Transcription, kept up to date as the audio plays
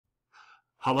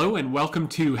Hello and welcome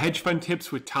to Hedge Fund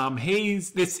Tips with Tom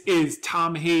Hayes. This is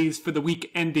Tom Hayes for the week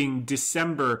ending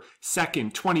December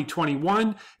 2nd,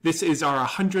 2021. This is our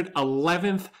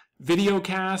 111th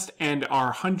VideoCast and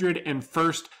our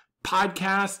 101st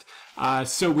podcast.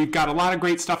 So we've got a lot of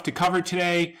great stuff to cover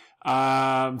today.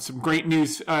 Some great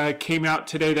news came out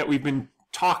today that we've been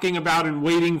talking about and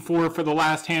waiting for the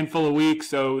last handful of weeks.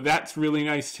 So that's really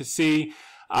nice to see.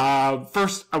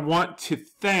 First, I want to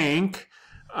thank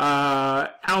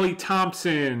Allie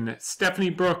Thompson, Stephanie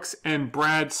Brooks, and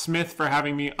Brad Smith for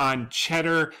having me on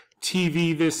Cheddar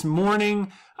TV this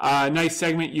morning. Nice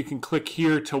segment. You can click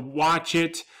here to watch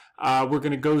it. We're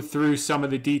going to go through some of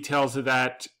the details of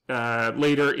that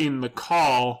later in the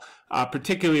call,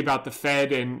 particularly about the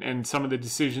Fed and some of the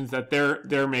decisions that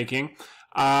they're making.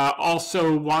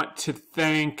 Also want to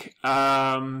thank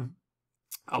Alexis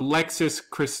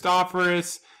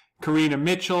Christoforous, Karina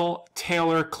Mitchell,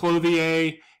 Taylor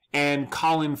Clothier, and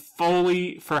Colin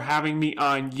Foley for having me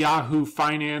on Yahoo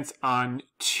Finance on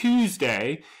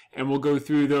Tuesday, and we'll go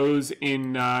through those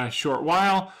in a short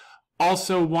while.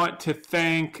 Also want to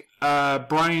thank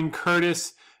Brian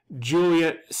Curtis,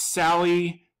 Juliet,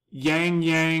 Sally,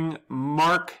 Yang,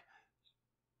 Mark,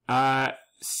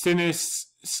 Siniscalchi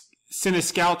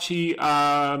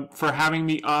for having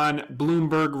me on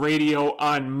Bloomberg Radio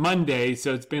on Monday.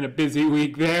 So it's been a busy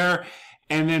week there.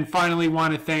 And then finally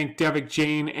want to thank Devik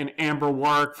Jain and Amber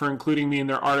Warwick for including me in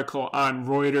their article on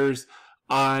Reuters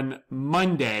on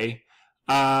Monday.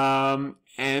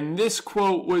 And this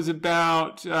quote was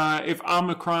about if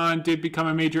Omicron did become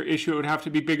a major issue, it would have to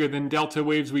be bigger than Delta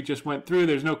waves we just went through.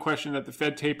 There's no question that the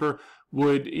Fed taper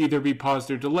would either be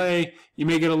paused or delay. You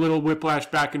may get a little whiplash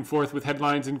back and forth with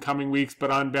headlines in coming weeks,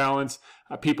 but on balance,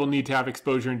 people need to have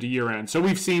exposure into year end. So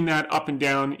we've seen that up and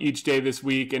down each day this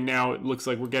week, and now it looks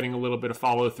like we're getting a little bit of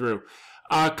follow through.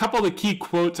 A couple of the key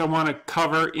quotes I want to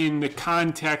cover in the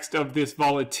context of this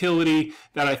volatility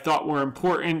that I thought were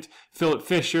important. Philip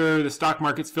Fisher, the stock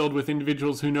market's filled with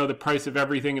individuals who know the price of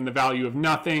everything and the value of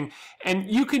nothing.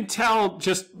 And you can tell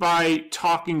just by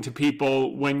talking to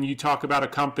people when you talk about a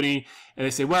company and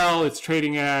they say, well, it's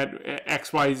trading at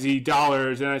XYZ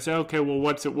dollars. And I say, okay, well,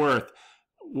 what's it worth?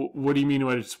 What do you mean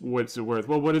what's it worth?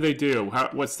 Well, what do they do?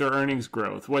 What's their earnings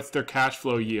growth? What's their cash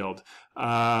flow yield?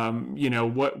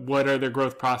 What are their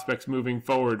growth prospects moving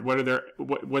forward?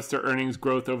 What's their earnings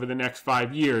growth over the next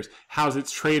 5 years? How's it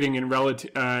trading in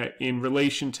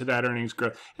relation to that earnings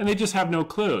growth? And they just have no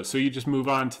clue. So you just move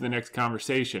on to the next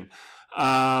conversation.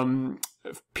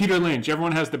 Peter Lynch,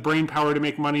 everyone has the brain power to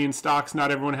make money in stocks.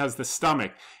 Not everyone has the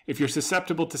stomach. If you're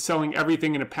susceptible to selling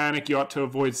everything in a panic, you ought to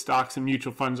avoid stocks and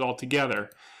mutual funds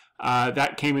altogether.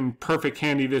 That came in perfect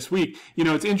handy this week. You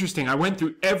know, it's interesting. I went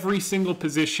through every single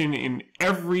position in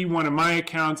every one of my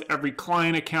accounts, every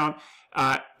client account,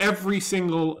 every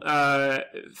single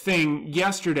thing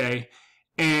yesterday.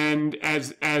 And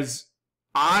as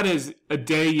odd as a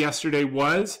day yesterday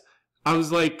was, I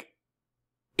was like,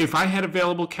 if I had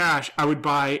available cash, I would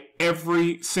buy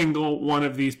every single one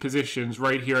of these positions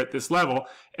right here at this level.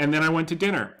 And then I went to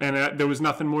dinner, and there was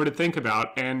nothing more to think about.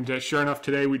 And sure enough,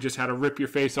 today we just had a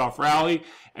rip-your-face-off rally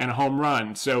and a home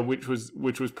run, so which was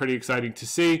pretty exciting to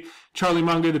see. Charlie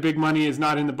Munger, the big money is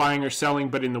not in the buying or selling,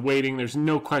 but in the waiting. There's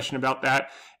no question about that.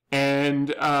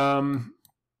 And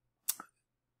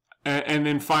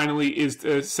then finally is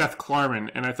Seth Klarman,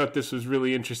 and I thought this was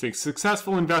really interesting.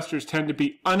 Successful investors tend to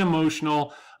be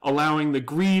unemotional, allowing the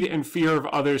greed and fear of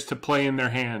others to play in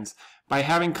their hands. By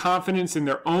having confidence in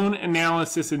their own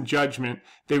analysis and judgment,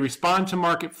 they respond to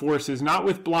market forces not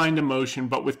with blind emotion,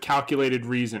 but with calculated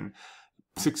reason.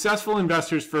 Successful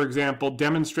investors, for example,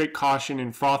 demonstrate caution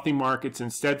in frothy markets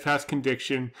and steadfast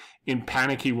conviction in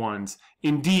panicky ones.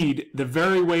 Indeed, the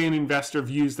very way an investor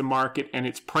views the market and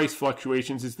its price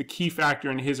fluctuations is the key factor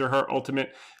in his or her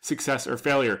ultimate success or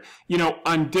failure. You know,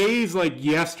 on days like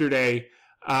yesterday,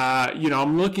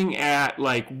 I'm looking at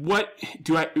like, what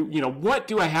do I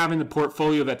have in the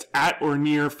portfolio that's at or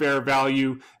near fair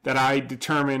value that I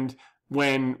determined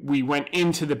when we went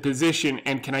into the position,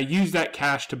 and can I use that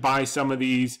cash to buy some of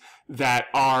these that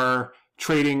are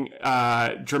trading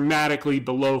dramatically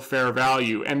below fair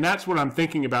value? And that's what I'm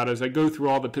thinking about as I go through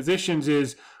all the positions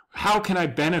is, how can I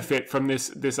benefit from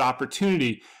this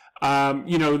opportunity?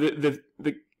 The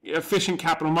efficient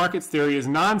capital markets theory is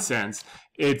nonsense.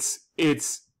 It's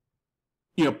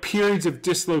periods of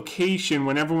dislocation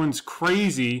when everyone's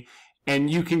crazy and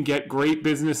you can get great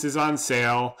businesses on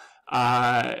sale.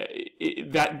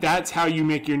 That's how you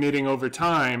make your knitting over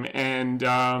time, and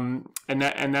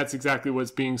that's exactly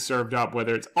what's being served up.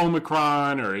 Whether it's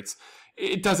Omicron or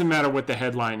it doesn't matter what the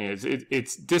headline is.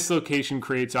 It's dislocation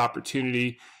creates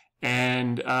opportunity,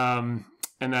 and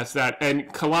that's that.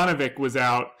 And Kalanovic was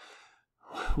out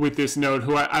with this note,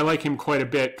 who I like him quite a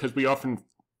bit because we often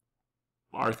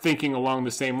are thinking along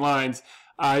the same lines.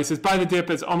 He says, buy the dip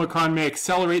as Omicron may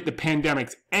accelerate the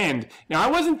pandemic's end. Now,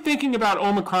 I wasn't thinking about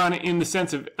Omicron in the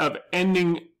sense of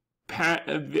ending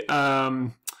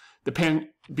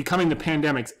becoming the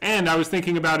pandemic's end. I was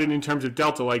thinking about it in terms of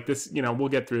Delta, like this, we'll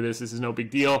get through this. This is no big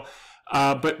deal.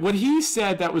 But what he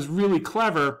said that was really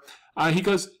clever, he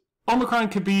goes, Omicron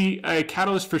could be a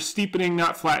catalyst for steepening,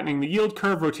 not flattening the yield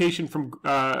curve, rotation from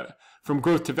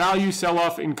growth to value,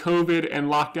 sell-off in COVID and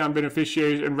lockdown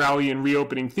beneficiaries, and rally in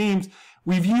reopening themes.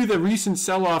 We view the recent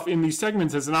sell-off in these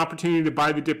segments as an opportunity to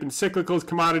buy the dip in cyclicals,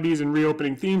 commodities, and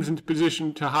reopening themes into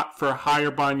position for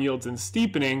higher bond yields and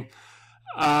steepening.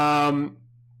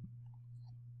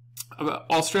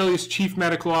 Australia's chief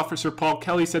medical officer, Paul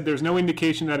Kelly, said there's no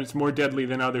indication that it's more deadly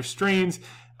than other strains.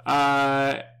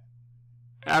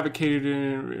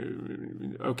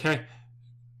 Advocated, okay.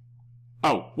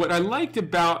 Oh, what I liked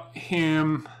about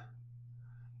him,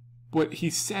 what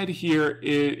he said here,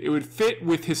 is it would fit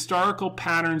with historical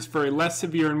patterns for a less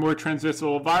severe and more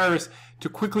transmissible virus to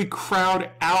quickly crowd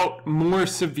out more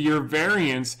severe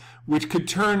variants, which could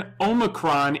turn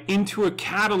Omicron into a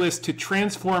catalyst to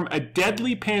transform a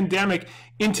deadly pandemic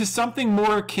into something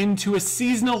more akin to a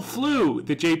seasonal flu,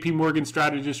 the JP Morgan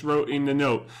strategist wrote in the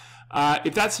note.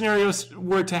 If that scenario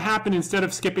were to happen, instead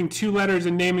of skipping 2 letters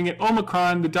and naming it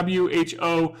Omicron, the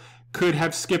WHO could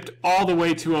have skipped all the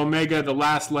way to Omega, the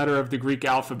last letter of the Greek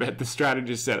alphabet, the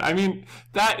strategist said. I mean,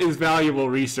 that is valuable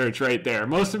research right there.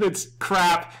 Most of it's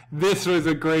crap. This was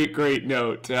a great, great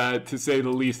note, to say the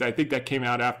least. I think that came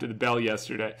out after the bell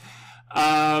yesterday.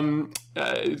 From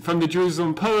the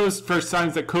Jerusalem Post, first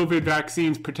signs that COVID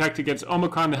vaccines protect against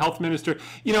Omicron, the health minister.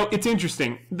 It's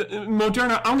interesting.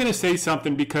 Moderna, I'm going to say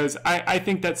something because I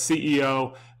think that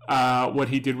CEO, what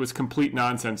he did was complete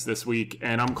nonsense this week,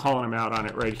 and I'm calling him out on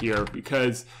it right here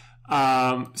because,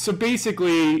 so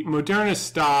basically, Moderna's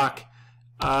stock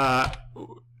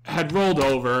had rolled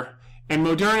over. And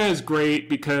Moderna is great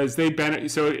because so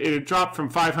it had dropped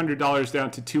from $500 down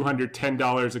to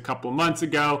 $210 a couple of months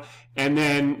ago. And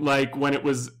then, when it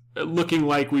was looking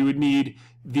like we would need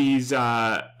these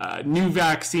new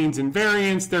vaccines and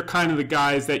variants, they're kind of the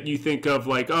guys that you think of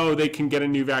they can get a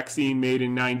new vaccine made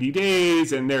in 90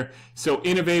 days, and they're so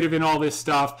innovative in all this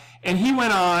stuff. And he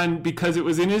went on, because it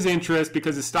was in his interest,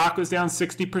 because his stock was down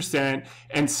 60%,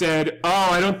 and said,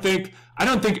 I don't think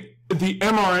any of the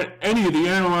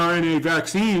mRNA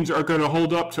vaccines are going to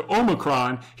hold up to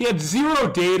Omicron. He had zero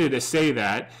data to say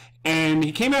that, and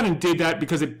he came out and did that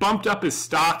because it bumped up his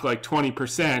stock like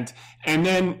 20%. And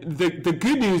then the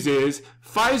good news is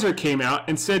Pfizer came out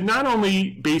and said, not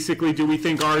only basically do we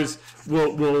think ours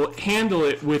will handle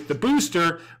it with the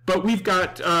booster, but we've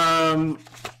got the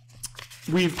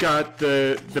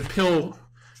pill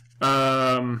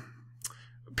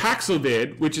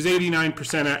Paxlovid, which is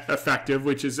 89% effective,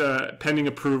 which is pending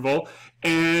approval,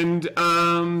 and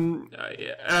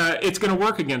it's going to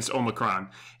work against Omicron.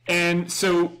 And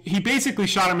so he basically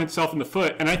shot himself in the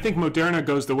foot, and I think Moderna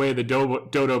goes the way of the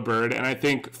dodo bird, and I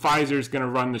think Pfizer's going to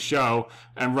run the show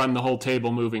and run the whole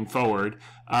table moving forward.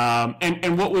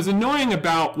 And what was annoying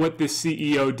about what this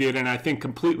CEO did, and I think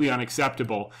completely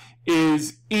unacceptable,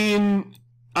 is on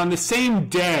the same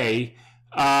day,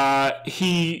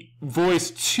 he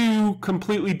voiced 2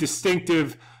 completely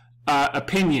distinctive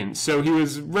opinions. So he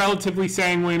was relatively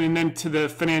sanguine, and then to the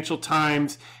Financial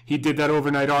Times, he did that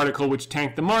overnight article which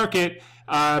tanked the market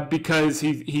because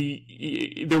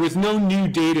there was no new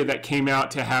data that came out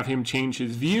to have him change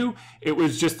his view. It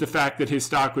was just the fact that his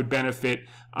stock would benefit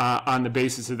on the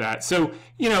basis of that. So,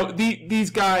 these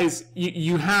guys,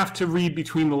 you have to read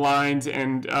between the lines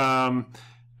and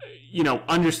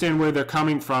understand where they're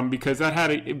coming from, because that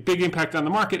had a big impact on the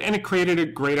market, and it created a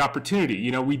great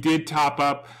opportunity. We did top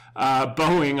up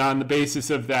Boeing on the basis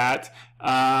of that,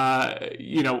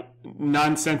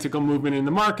 nonsensical movement in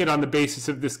the market on the basis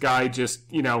of this guy just,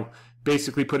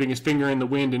 basically putting his finger in the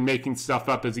wind and making stuff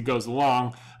up as he goes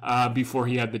along before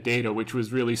he had the data, which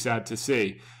was really sad to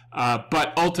see.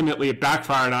 But ultimately it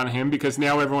backfired on him, because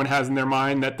now everyone has in their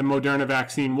mind that the Moderna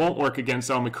vaccine won't work against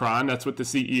Omicron. That's what the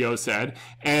CEO said.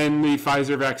 And the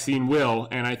Pfizer vaccine will.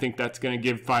 And I think that's going to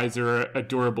give Pfizer a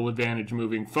durable advantage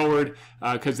moving forward,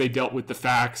 because they dealt with the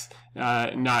facts,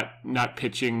 not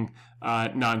pitching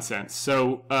nonsense.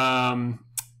 So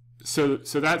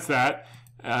that's that.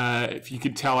 If you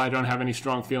could tell, I don't have any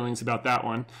strong feelings about that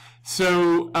one.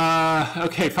 So,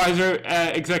 okay, Pfizer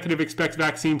executive expects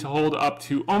vaccine to hold up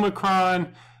to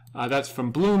Omicron. That's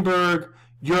from Bloomberg.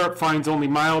 Europe finds only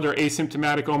mild or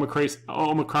asymptomatic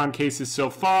Omicron cases so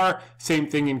far. Same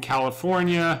thing in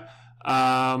California.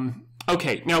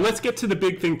 Okay, now let's get to the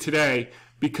big thing today,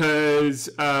 because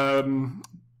BABA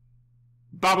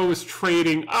was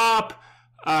trading up.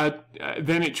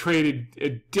 Then it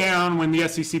traded down when the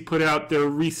SEC put out their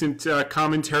recent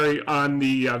commentary on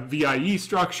the VIE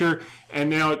structure, and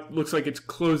now it looks like it's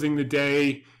closing the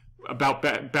day about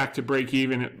back to break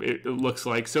even, it looks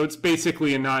like. So it's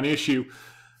basically a non-issue.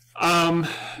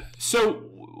 So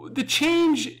the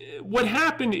change, what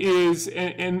happened is,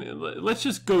 and let's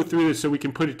just go through this so we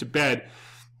can put it to bed.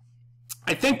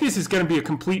 I think this is going to be a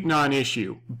complete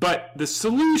non-issue, but the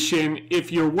solution,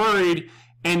 if you're worried,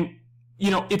 and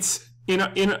it's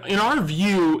in our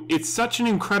view, it's such an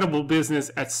incredible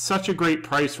business at such a great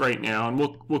price right now, and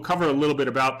we'll cover a little bit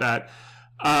about that.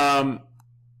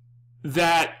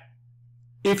 That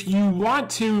if you want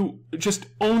to just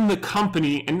own the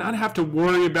company and not have to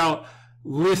worry about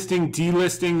listing,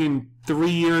 delisting in 3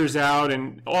 years out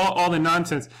and all the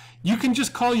nonsense, you can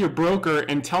just call your broker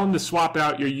and tell them to swap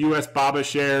out your US BABA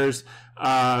shares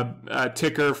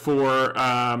ticker for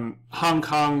Hong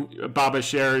Kong BABA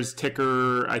shares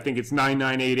ticker, I think it's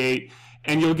 9988,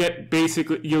 and you'll get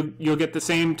you'll get the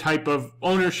same type of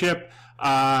ownership.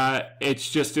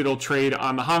 It's just it'll trade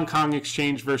on the Hong Kong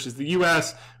exchange versus the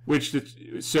US,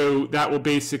 so that will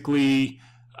basically,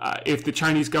 if the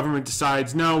Chinese government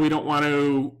decides, no, we don't want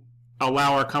to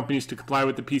allow our companies to comply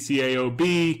with the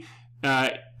PCAOB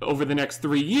over the next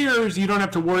 3 years, you don't have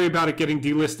to worry about it getting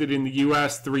delisted in the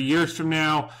US 3 years from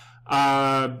now.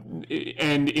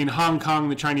 And in Hong Kong,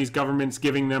 the Chinese government's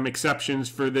giving them exceptions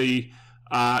for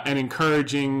and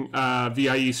encouraging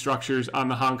VIE structures on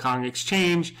the Hong Kong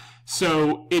exchange.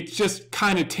 So it just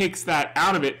kind of takes that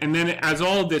out of it. And then as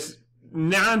all this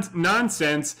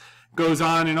nonsense goes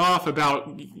on and off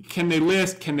about can they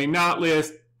list, can they not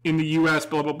list in the US,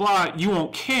 blah, blah, blah, you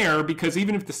won't care, because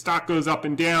even if the stock goes up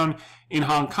and down in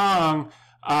Hong Kong,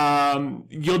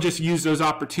 you'll just use those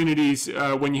opportunities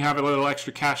when you have a little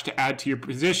extra cash to add to your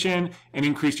position and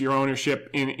increase your ownership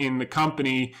in the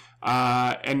company,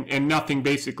 and nothing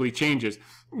basically changes.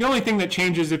 The only thing that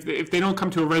changes, if they don't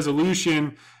come to a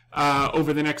resolution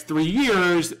over the next 3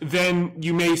 years, then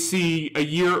you may see a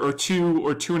year or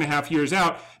 2.5 years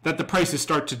out that the prices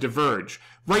start to diverge.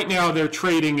 Right now, they're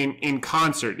trading in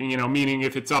concert, meaning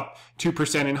if it's up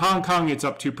 2% in Hong Kong, it's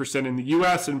up 2% in the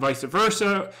US and vice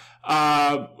versa.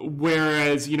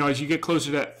 Whereas, as you get closer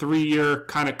to that 3-year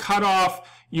kind of cutoff,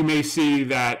 you may see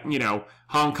that,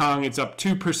 Hong Kong, it's up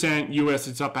 2%, US,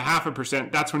 it's up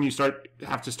 0.5%. That's when you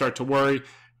have to start to worry.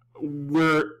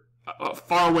 We're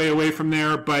far away from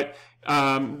there, but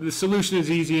the solution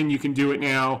is easy, and you can do it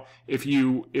now. If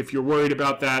you're worried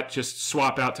about that, just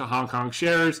swap out to Hong Kong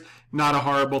shares. Not a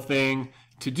horrible thing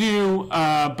to do,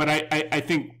 but I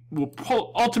think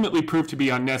will ultimately prove to be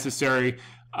unnecessary.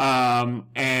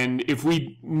 And if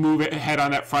we move ahead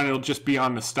on that front, it'll just be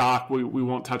on the stock. We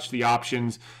won't touch the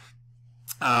options.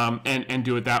 And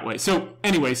do it that way. So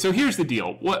anyway, so here's the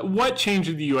deal. What change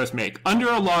did the U.S. make? Under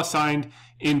a law signed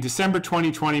in December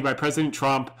 2020 by President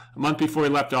Trump, a month before he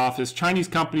left office, Chinese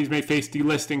companies may face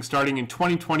delisting starting in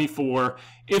 2024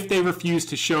 if they refuse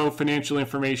to show financial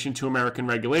information to American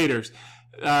regulators.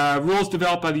 Rules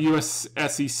developed by the U.S.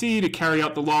 SEC to carry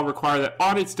out the law require that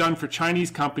audits done for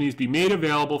Chinese companies be made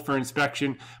available for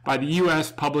inspection by the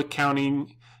U.S. Public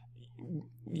Accounting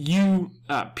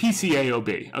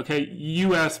PCAOB, okay,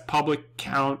 U.S. Public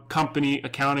Company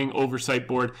Accounting Oversight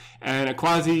Board, and a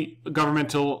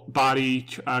quasi-governmental body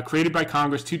created by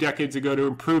Congress 2 decades ago to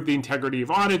improve the integrity of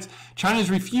audits. China has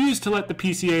refused to let the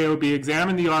PCAOB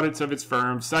examine the audits of its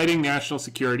firms, citing national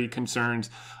security concerns.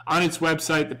 On its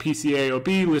website, the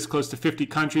PCAOB lists close to 50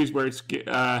 countries where it's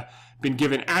been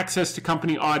given access to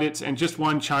company audits, and just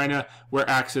one, China, where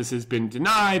access has been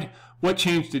denied. What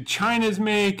change did China's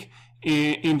make?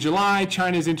 In July,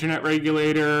 China's internet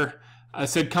regulator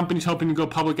said companies hoping to go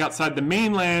public outside the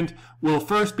mainland will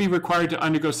first be required to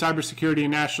undergo cybersecurity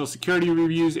and national security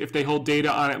reviews if they hold data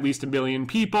on at least 1 billion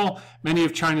people. Many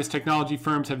of China's technology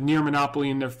firms have near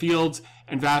monopoly in their fields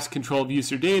and vast control of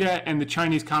user data, and the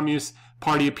Chinese Communist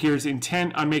Party appears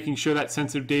intent on making sure that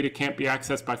sensitive data can't be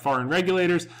accessed by foreign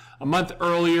regulators. A month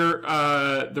earlier,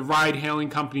 the ride-hailing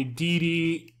company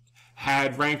Didi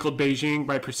had rankled Beijing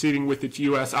by proceeding with its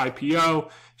U.S. IPO,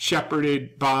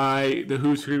 shepherded by the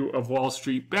who's who of Wall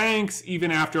Street banks. Even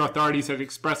after authorities had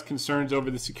expressed concerns over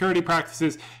the security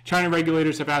practices, China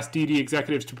regulators have asked Didi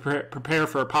executives to prepare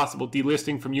for a possible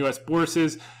delisting from U.S.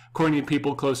 bourses, according to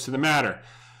people close to the matter.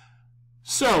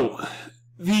 So,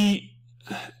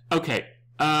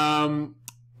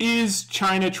 Is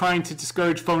China trying to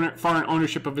discourage foreign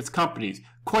ownership of its companies?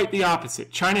 Quite the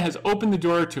opposite. China has opened the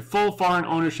door to full foreign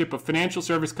ownership of financial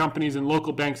service companies and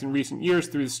local banks in recent years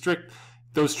through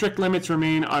those strict limits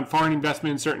remain on foreign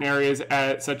investment in certain areas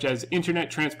such as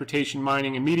internet, transportation,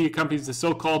 mining, and media companies. The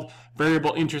so-called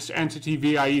variable interest entity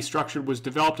VIE structure was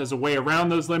developed as a way around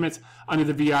those limits under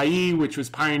the VIE, which was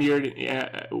pioneered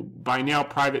by now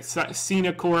private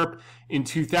Sina Corp. In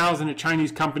 2000, a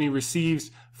Chinese company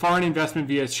receives foreign investment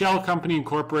via a shell company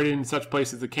incorporated in such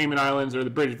places as the Cayman Islands or the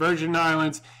British Virgin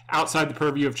Islands, outside the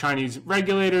purview of Chinese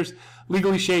regulators.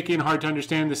 Legally shaky and hard to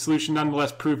understand, the solution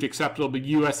nonetheless proved acceptable to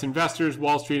U.S. investors,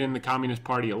 Wall Street, and the Communist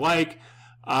Party alike.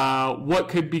 What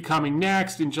could be coming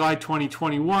next? In July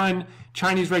 2021,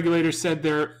 Chinese regulators said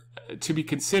they're to be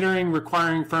considering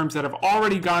requiring firms that have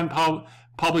already gone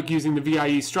public using the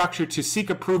VIE structure to seek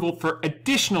approval for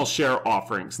additional share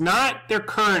offerings. Not their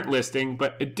current listing,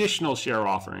 but additional share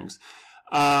offerings.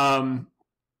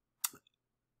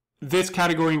 This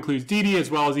category includes Didi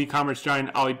as well as e-commerce giant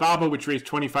Alibaba, which raised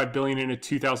 $25 billion in a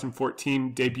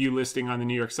 2014 debut listing on the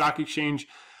New York Stock Exchange.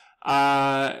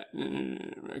 Okay,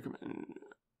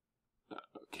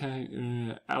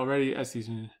 already SEC.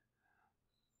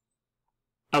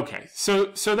 Okay,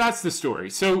 so that's the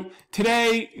story. So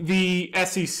today the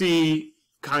SEC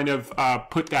kind of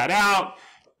put that out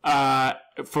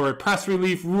for a press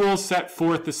release. Rules set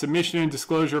forth the submission and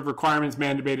disclosure of requirements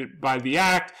mandated by the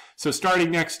Act. So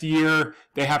starting next year,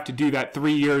 they have to do that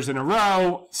 3 years in a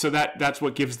row. So that's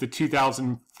what gives the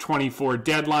 2024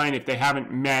 deadline. If they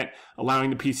haven't met allowing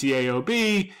the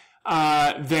PCAOB,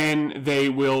 then they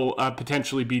will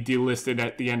potentially be delisted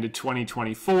at the end of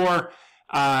 2024.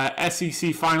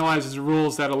 SEC finalizes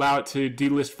rules that allow it to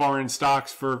delist foreign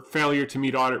stocks for failure to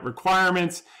meet audit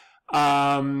requirements.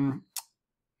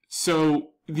 So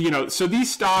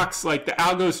these stocks, like the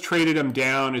algos traded them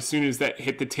down as soon as that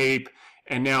hit the tape,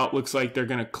 and now it looks like they're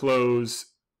going to close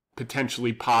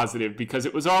potentially positive because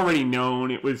it was already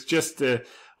known. It was just the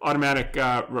automatic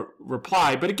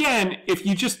reply. But again, if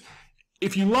you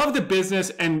love the business,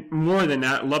 and more than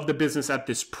that, love the business at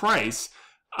this price,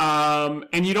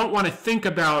 and you don't want to think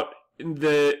about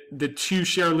the two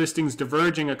share listings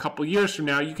diverging a couple years from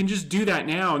now, you can just do that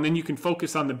now, and then you can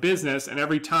focus on the business. And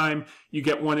every time you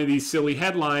get one of these silly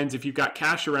headlines, if you've got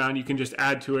cash around, you can just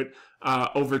add to it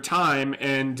over time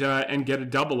and get a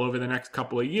double over the next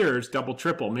couple of years, double,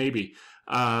 triple, maybe,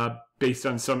 based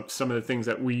on some of the things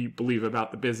that we believe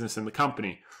about the business and the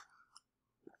company.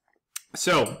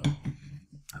 So,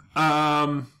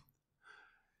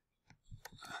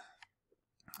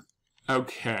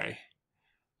 okay.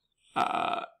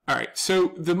 All right.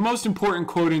 So the most important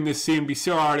quote in this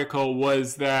CNBC article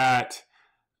was that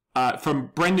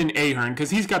from Brendan Ahern,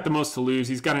 because he's got the most to lose.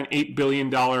 He's got an $8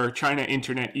 billion China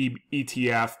Internet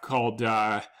ETF called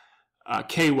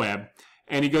KWEB.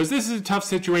 And he goes, this is a tough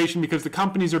situation because the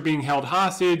companies are being held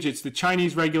hostage. It's the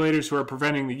Chinese regulators who are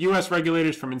preventing the U.S.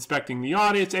 regulators from inspecting the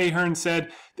audits. Ahern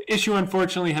said, the issue,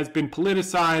 unfortunately, has been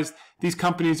politicized. These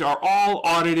companies are all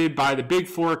audited by the big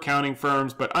four accounting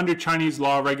firms, but under Chinese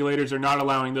law, regulators are not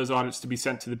allowing those audits to be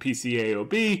sent to the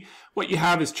PCAOB. What you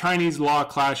have is Chinese law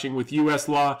clashing with U.S.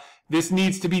 law. This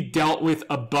needs to be dealt with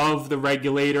above the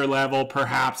regulator level,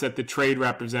 perhaps at the trade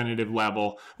representative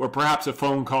level, or perhaps a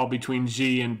phone call between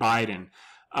Xi and Biden.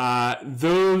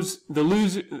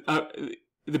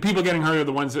 The people getting hurt are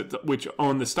the ones which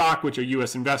own the stock, which are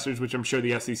U.S. investors, which I'm sure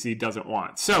the SEC doesn't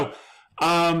want. So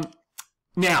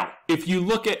now, if you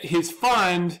look at his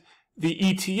fund, the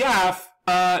ETF,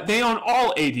 they own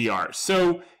all ADRs.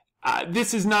 So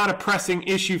this is not a pressing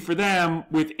issue for them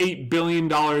with $8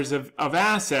 billion of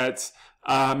assets.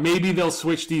 Maybe they'll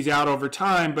switch these out over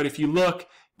time, but if you look,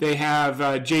 they have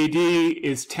JD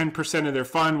is 10% of their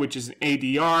fund, which is an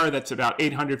ADR. That's about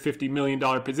 $850 million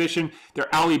position.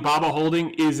 Their Alibaba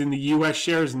holding is in the U.S.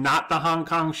 shares, not the Hong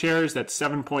Kong shares. That's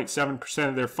 7.7%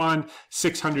 of their fund,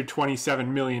 $627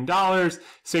 million.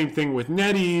 Same thing with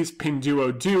NetEase,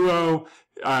 Pinduoduo,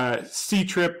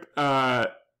 Ctrip,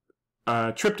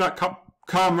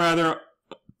 Trip.com rather,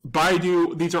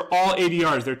 Baidu. These are all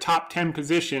ADRs. Their top 10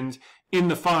 positions in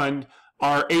the fund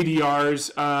are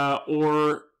ADRs,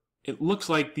 or it looks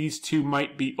like these two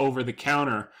might be over the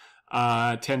counter,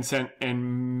 Tencent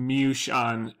and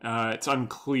Meituan. It's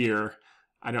unclear.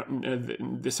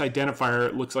 This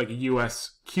identifier looks like a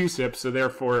US QSIP, so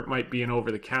therefore it might be an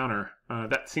over the counter.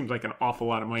 That seems like an awful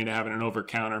lot of money to have in an over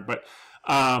counter, but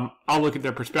I'll look at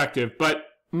their perspective. But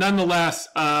nonetheless,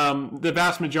 the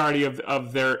vast majority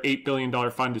of their $8 billion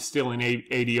fund is still in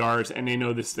ADRs, and they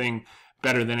know this thing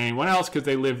better than anyone else because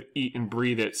they live, eat, and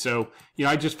breathe it. So,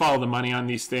 I just follow the money on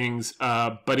these things.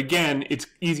 But again, it's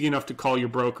easy enough to call your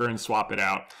broker and swap it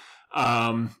out.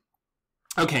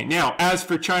 Okay, now, as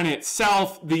for China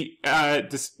itself, I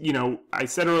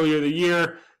said earlier the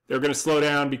year, they're going to slow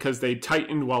down because they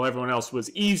tightened while everyone else was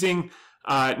easing.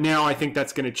 Now I think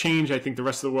that's going to change. I think the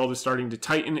rest of the world is starting to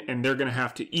tighten, and they're going to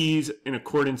have to ease in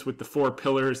accordance with the 4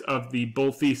 pillars of the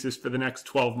bull thesis for the next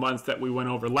 12 months that we went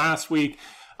over last week.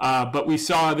 But we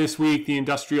saw this week the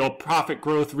industrial profit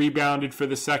growth rebounded for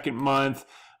the second month.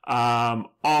 We've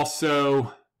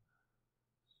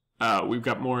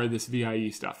got more of this VIE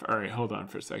stuff. All right, hold on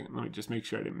for a second. Let me just make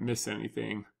sure I didn't miss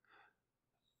anything.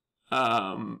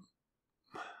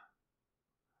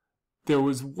 There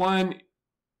was one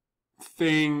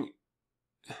thing.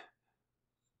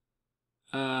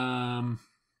 The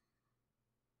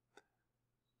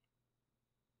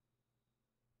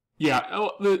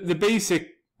basic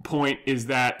point is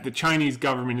that the Chinese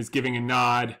government is giving a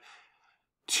nod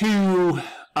to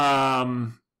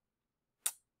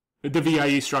the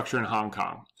VIE structure in Hong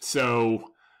Kong.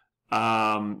 So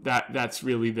that's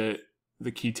really the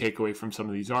key takeaway from some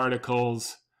of these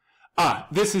articles.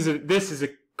 This is a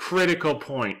critical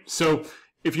point. So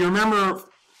if you remember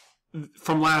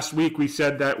from last week, we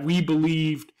said that we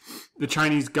believed the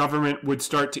Chinese government would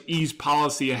start to ease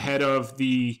policy ahead of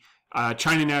the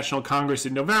China National Congress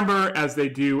in November, as they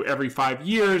do every 5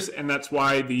 years, and that's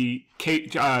why the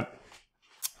China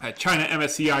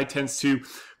MSCI tends to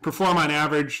perform on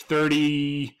average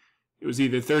 30 or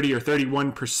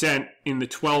 31% in the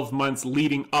 12 months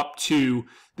leading up to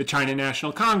the China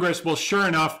National Congress. Well, sure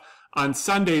enough, on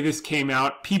Sunday this came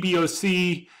out.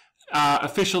 PBOC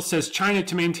official says China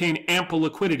to maintain ample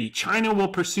liquidity. China will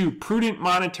pursue prudent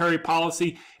monetary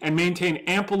policy and maintain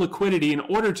ample liquidity in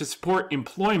order to support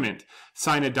employment.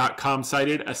 Sina.com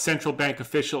cited a central bank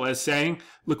official as saying,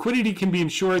 liquidity can be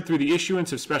ensured through the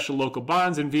issuance of special local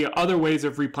bonds and via other ways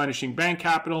of replenishing bank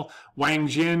capital. Wang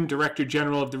Jin, Director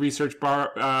General of the Research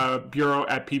Bureau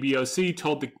at PBOC,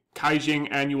 told the Kaijing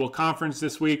Annual Conference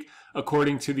this week,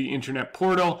 according to the internet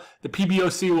portal. The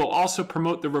PBOC will also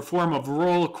promote the reform of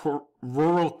rural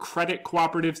credit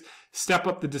cooperatives, step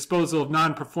up the disposal of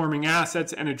non-performing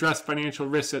assets, and address financial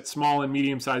risks at small and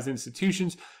medium-sized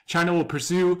institutions. China will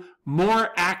pursue more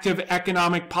active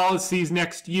economic policies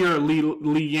next year,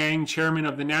 Li Yang, chairman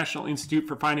of the National Institute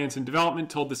for Finance and Development,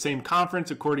 told the same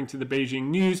conference, according to the Beijing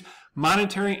News.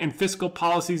 Monetary and fiscal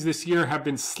policies this year have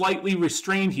been slightly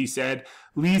restrained, he said.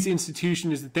 Li's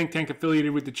institution is the think tank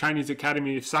affiliated with the Chinese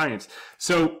Academy of Science.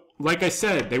 So, like I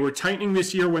said, they were tightening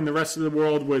this year when the rest of the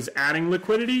world was adding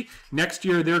liquidity. Next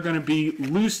year, they're going to be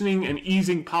loosening and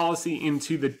easing policy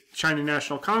into the China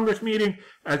National Congress meeting,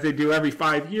 as they do every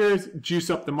 5 years, juice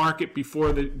up the market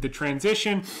before the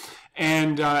transition,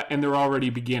 and they're already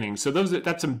beginning. So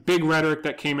that's some big rhetoric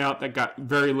that came out that got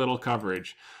very little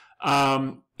coverage.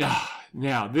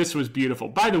 Now, this was beautiful.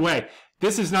 By the way,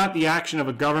 this is not the action of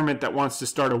a government that wants to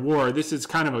start a war. This is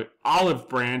kind of an olive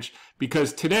branch,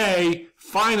 because today,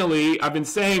 finally, I've been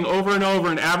saying over and over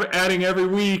and adding every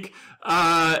week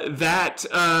that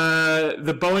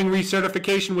the Boeing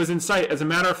recertification was in sight. As a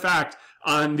matter of fact,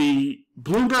 on the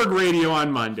Bloomberg Radio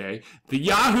on Monday, the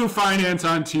Yahoo Finance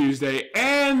on Tuesday,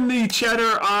 and the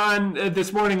Cheddar on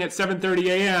this morning at 7:30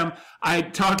 a.m., I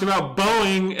talked about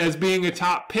Boeing as being a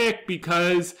top pick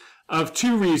because of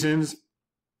 2 reasons.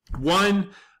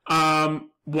 One,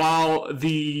 while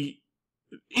the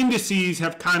indices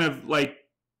have kind of like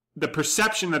the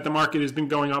perception that the market has been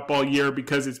going up all year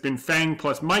because it's been FANG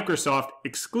plus Microsoft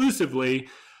exclusively,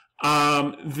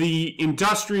 the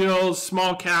industrials,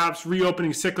 small caps,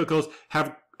 reopening cyclicals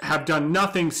have done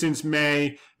nothing since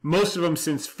May, most of them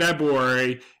since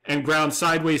February, and ground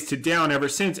sideways to down ever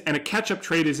since. And a catch-up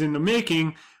trade is in the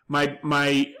making.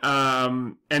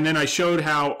 And then I showed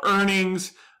how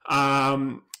earnings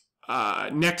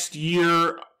next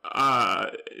year,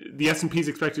 the S&P is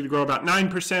expected to grow about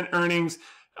 9% earnings.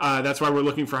 That's why we're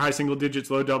looking for high single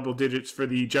digits, low double digits for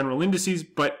the general indices.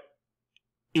 But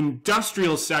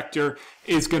industrial sector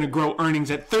is going to grow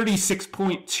earnings at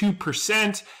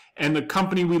 36.2%. And the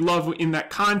company we love in that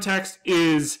context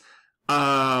is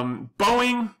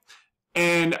Boeing.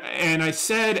 And I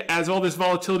said, as all this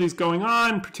volatility is going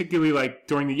on, particularly like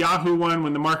during the Yahoo one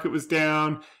when the market was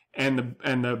down, and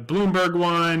the Bloomberg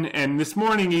one, and this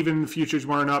morning even the futures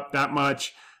weren't up that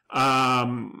much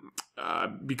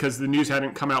because the news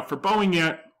hadn't come out for Boeing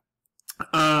yet.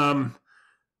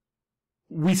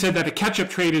 We said that a catch-up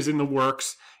trade is in the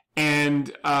works, and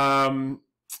that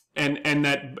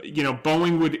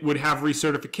Boeing would have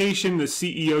recertification. The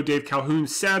CEO Dave Calhoun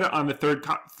said on the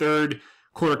third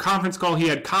quarter conference call, he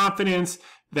had confidence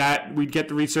that we'd get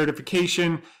the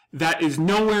recertification. That is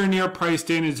nowhere near priced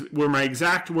in, were my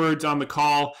exact words on the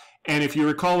call. And if you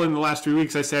recall, in the last 3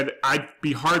 weeks, I said I'd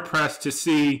be hard-pressed to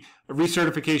see a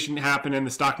recertification happen and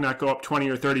the stock not go up 20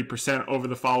 or 30% over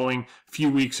the following few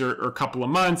weeks or couple of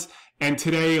months. And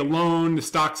today alone, the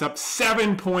stock's up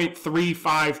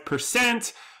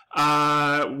 7.35%.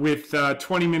 With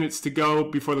 20 minutes to go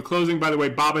before the closing. By the way,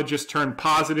 BABA just turned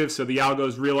positive, so the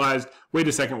algos realized, wait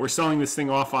a second, we're selling this thing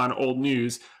off on old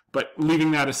news. But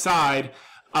leaving that aside,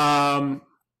 so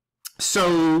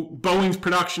Boeing's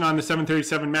production on the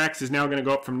 737 MAX is now going to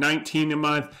go up from 19 a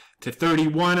month to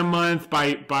 31 a month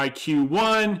by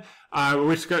Q1.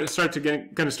 We're going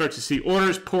to start to see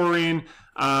orders pour in.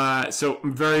 So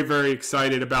I'm very, very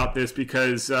excited about this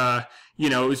because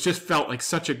it just felt like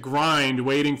such a grind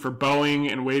waiting for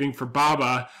Boeing and waiting for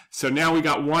BABA. So now we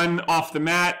got one off the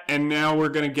mat, and now we're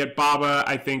going to get BABA.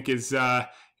 I think is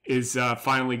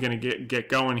finally going to get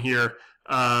going here.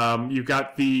 You've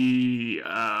got the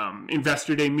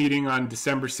Investor Day meeting on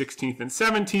December 16th and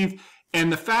 17th. And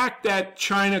the fact that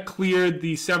China cleared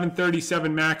the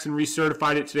 737 MAX and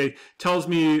recertified it today tells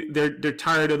me they're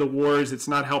tired of the wars. It's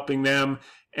not helping them.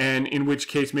 And in which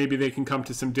case, maybe they can come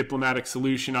to some diplomatic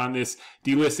solution on this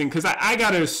delisting. Because I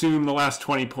got to assume the last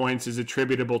 20 points is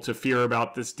attributable to fear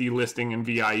about this delisting and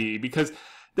VIE. Because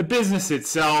the business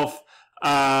itself,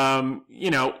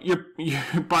 you're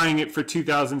buying it for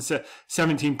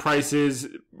 2017 prices.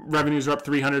 Revenues are up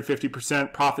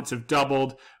 350%. Profits have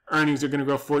doubled. Earnings are going to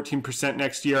grow 14%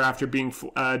 next year after being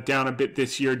down a bit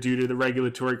this year due to the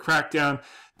regulatory crackdown.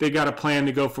 They got a plan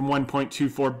to go from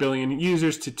 1.24 billion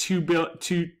users to 2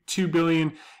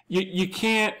 billion. You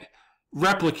can't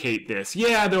replicate this.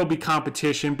 Yeah, there'll be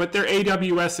competition, but their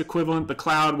AWS equivalent, the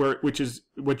cloud, which is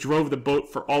what drove the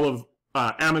boat for all of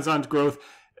Amazon's growth,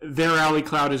 their Alley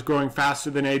Cloud is growing faster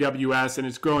than AWS, and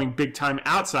it's growing big time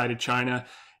outside of China.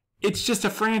 It's just a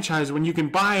franchise. When you can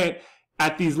buy it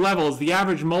at these levels, the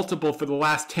average multiple for the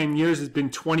last 10 years has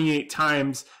been 28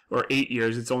 times, or 8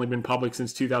 years, it's only been public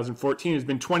since 2014, has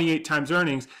been 28 times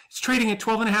earnings. It's trading at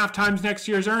 12.5 times next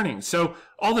year's earnings. So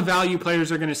all the value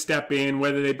players are going to step in,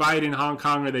 whether they buy it in Hong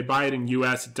Kong or they buy it in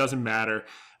US, it doesn't matter.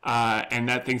 And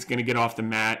that thing's going to get off the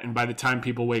mat. And by the time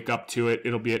people wake up to it,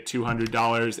 it'll be at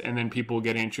 $200. And then people will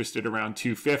get interested around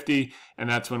 $250. And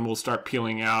that's when we'll start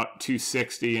peeling out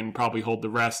 $260 and probably hold the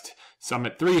rest, some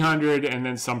at $300 and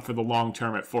then some for the long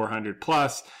term at $400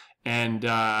 plus. And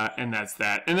that's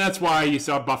that. And that's why you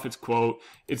saw Buffett's quote,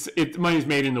 money's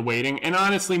made in the waiting. And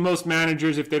honestly, most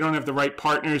managers, if they don't have the right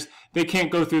partners, they can't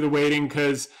go through the waiting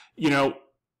because,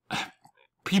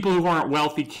 people who aren't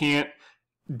wealthy can't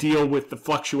deal with the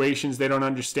fluctuations. They don't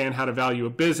understand how to value a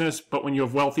business. But when you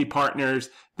have wealthy partners,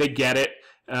 they get it.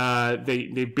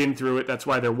 They've been through it. That's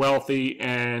why they're wealthy,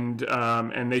 and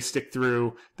they stick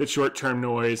through the short-term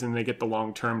noise, and they get the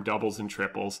long-term doubles and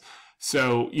triples.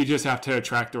 So you just have to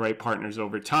attract the right partners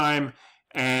over time.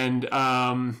 And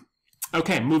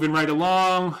okay, moving right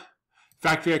along.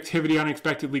 Factory activity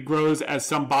unexpectedly grows as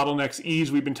some bottlenecks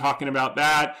ease. We've been talking about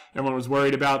that. Everyone was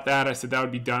worried about that. I said that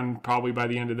would be done probably by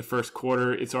the end of the first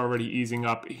quarter. It's already easing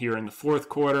up here in the fourth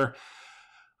quarter.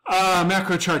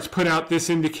 Macro Charts put out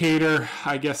this indicator,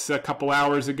 I guess, a couple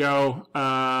hours ago.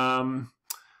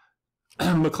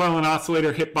 McClellan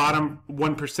Oscillator hit bottom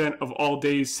 1% of all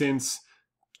days since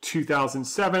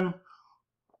 2007.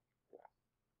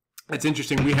 It's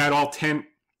interesting. We had all 10.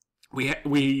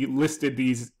 We listed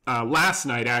these last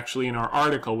night, actually, in our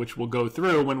article, which we'll go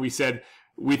through, when we said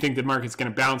we think the market's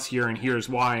going to bounce here and here's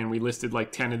why, and we listed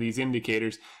like 10 of these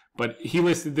indicators. But he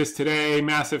listed this today: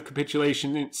 massive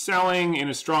capitulation in selling in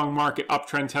a strong market,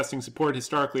 uptrend testing support,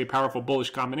 historically a powerful bullish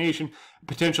combination,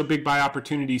 potential big buy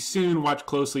opportunity soon, watch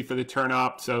closely for the turn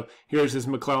up. So here's his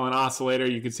McClellan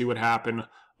Oscillator. You can see what happened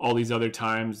all these other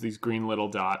times, these green little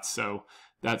dots. So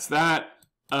that's that.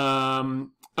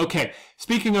 Okay,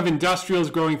 speaking of industrials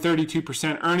growing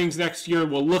 32% earnings next year,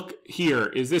 well, look here.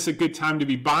 Is this a good time to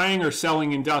be buying or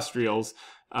selling industrials?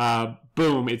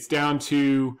 Boom, it's down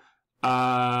to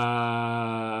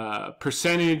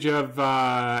percentage of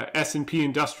S&P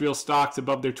industrial stocks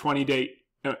above their 20-day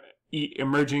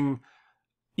emerging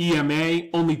EMA.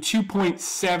 Only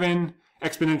 2.7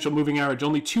 exponential moving average.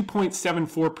 Only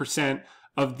 2.74%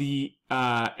 of the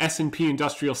S&P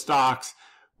industrial stocks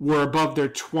were above their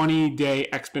 20-day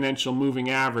exponential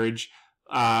moving average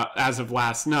as of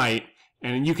last night.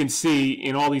 And you can see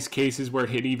in all these cases where it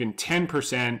hit even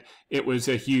 10%, it was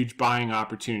a huge buying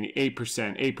opportunity.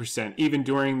 8%. Even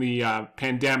during the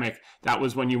pandemic, that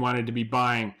was when you wanted to be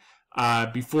buying.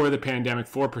 Before the pandemic,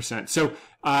 4%. So,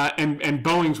 and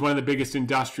Boeing's one of the biggest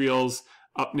industrials.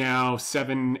 up now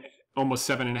almost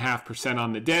 7.5%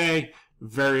 on the day.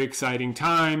 Very exciting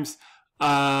times.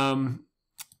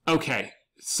 Okay,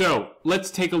 so let's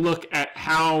take a look at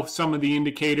how some of the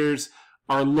indicators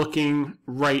are looking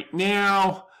right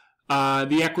now.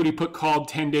 The equity put called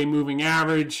 10-day moving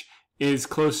average is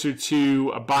closer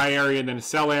to a buy area than a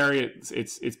sell area.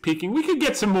 It's peaking. We could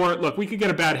get some more. Look, we could get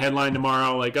a bad headline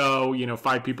tomorrow, like, oh,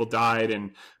 5 people died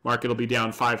and market will be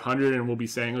down 500, and we'll be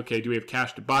saying, okay, do we have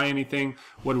cash to buy anything?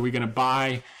 What are we going to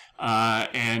buy?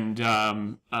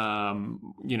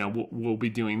 We'll be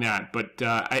doing that. But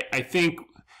I think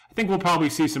we'll probably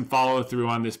see some follow through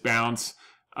on this bounce.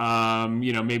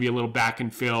 Maybe a little back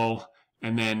and fill,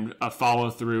 and then a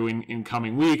follow through in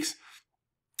coming weeks.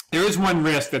 There is one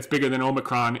risk that's bigger than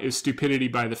Omicron, is stupidity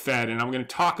by the Fed, and I'm going to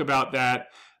talk about that.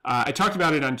 I talked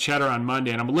about it on Cheddar on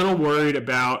Monday, and I'm a little worried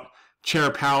about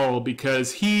Chair Powell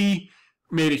because he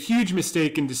made a huge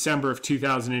mistake in December of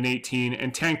 2018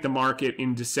 and tanked the market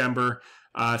in December,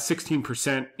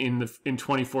 16% in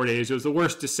 24 days. It was the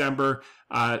worst December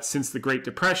since the Great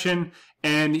Depression,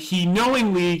 and he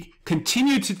knowingly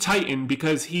continued to tighten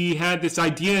because he had this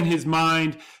idea in his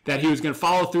mind that he was going to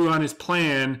follow through on his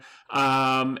plan.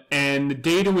 And the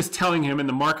data was telling him, and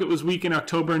the market was weak in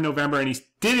October and November, and he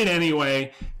did it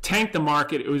anyway, tanked the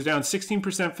market. It was down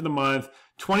 16% for the month,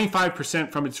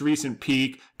 25% from its recent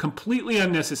peak, completely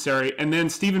unnecessary. And then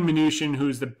Steven Mnuchin,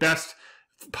 who's the best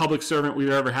public servant we've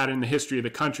ever had in the history of the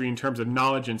country in terms of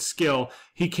knowledge and skill,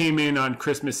 he came in on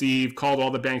Christmas Eve, called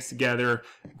all the banks together,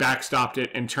 backstopped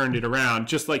it, and turned it around,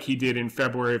 just like he did in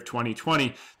February of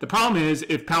 2020. The problem is,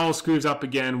 if Powell screws up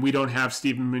again, we don't have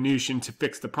Steven Mnuchin to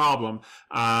fix the problem.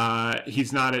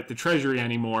 He's not at the Treasury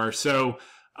anymore. So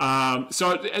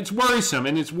it's worrisome,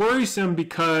 and it's worrisome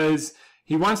because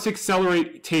he wants to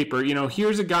accelerate taper.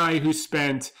 Here's a guy who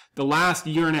spent the last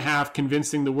year and a half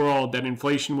convincing the world that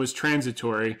inflation was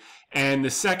transitory. And the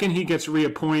second he gets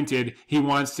reappointed, he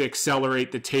wants to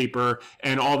accelerate the taper.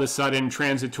 And all of a sudden,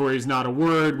 transitory is not a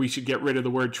word. We should get rid of the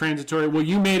word transitory. Well,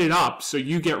 you made it up, so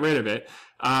you get rid of it.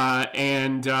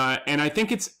 And I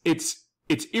think it's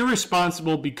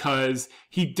irresponsible because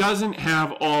he doesn't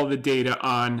have all the data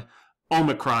on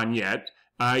Omicron yet.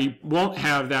 You won't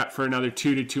have that for another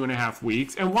 2 to 2.5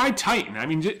 weeks. And why tighten? I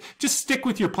mean, just stick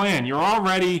with your plan. You're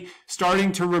already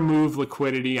starting to remove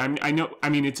liquidity.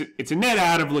 It's a net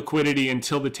add of liquidity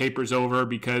until the taper's over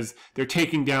because they're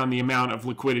taking down the amount of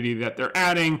liquidity that they're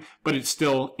adding, but it's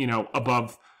still,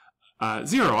 above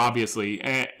zero, obviously.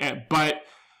 But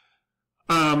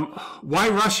why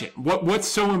rush it? What's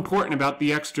so important about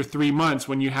the extra 3 months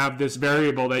when you have this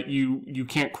variable that you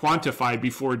can't quantify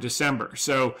before December?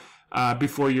 So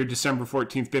before your December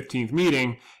 14th, 15th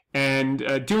meeting.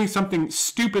 And doing something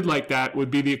stupid like that would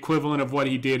be the equivalent of what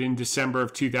he did in December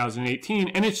of 2018.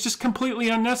 And it's just completely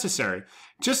unnecessary.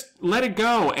 Just let it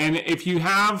go. And if you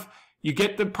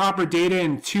get the proper data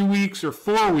in 2 weeks or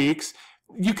 4 weeks,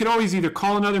 you could always either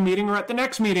call another meeting or at the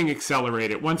next meeting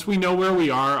accelerate it. Once we know where we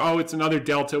are, oh, it's another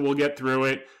delta, we'll get through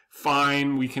it.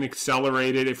 Fine, we can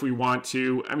accelerate it if we want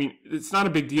to. I mean, it's not a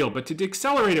big deal, but to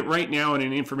accelerate it right now in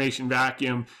an information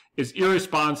vacuum is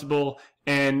irresponsible,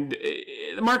 and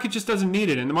the market just doesn't need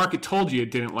it. And the market told you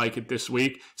it didn't like it this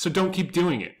week, so don't keep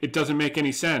doing it. It doesn't make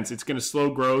any sense. It's going to slow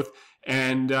growth,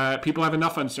 and people have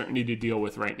enough uncertainty to deal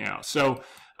with right now. So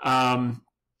a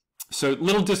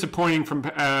little disappointing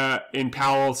in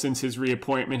Powell since his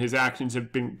reappointment. His actions have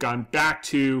gone back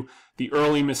to the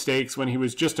early mistakes when he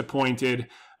was just appointed.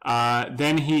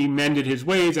 Then he mended his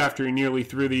ways after he nearly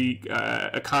threw the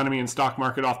economy and stock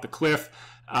market off the cliff.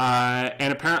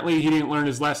 And apparently he didn't learn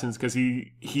his lessons because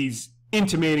he's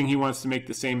intimating he wants to make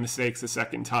the same mistakes a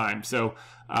second time. So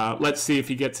let's see if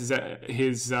he gets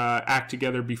his act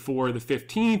together before the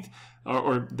 15th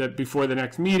or before the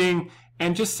next meeting,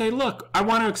 and just say, look, I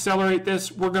want to accelerate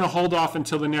this. We're going to hold off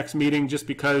until the next meeting just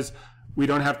because we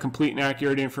don't have complete and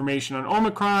accurate information on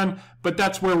Omicron, but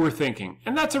that's where we're thinking.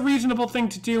 And that's a reasonable thing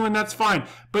to do, and that's fine.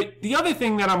 But the other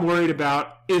thing that I'm worried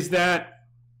about is that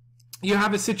you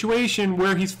have a situation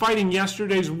where he's fighting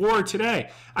yesterday's war today.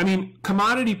 I mean,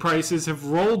 commodity prices have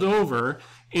rolled over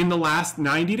in the last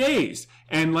 90 days.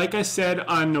 And like I said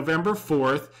on November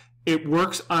 4th, it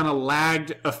works on a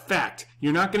lagged effect.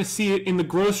 You're not going to see it in the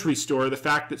grocery store, the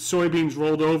fact that soybeans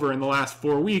rolled over in the last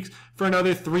 4 weeks, for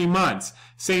another 3 months.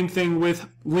 Same thing with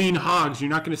lean hogs. You're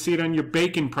not going to see it on your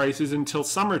bacon prices until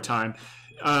summertime.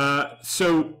 That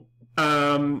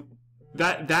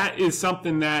is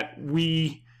something that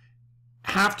we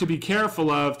have to be careful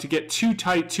of, to get too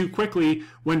tight too quickly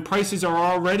when prices are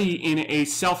already in a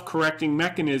self-correcting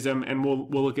mechanism. And we'll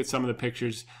look at some of the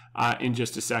pictures in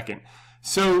just a second.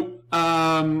 So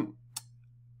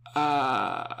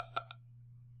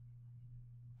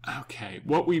Okay,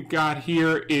 what we've got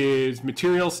here is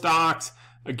material stocks.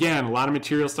 Again, a lot of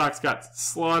material stocks got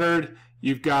slaughtered.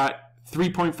 You've got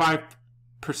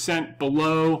 3.5%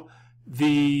 below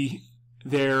their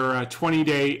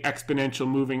 20-day exponential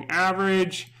moving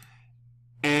average.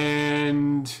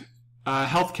 And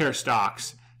healthcare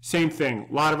stocks, same thing.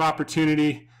 A lot of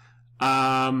opportunity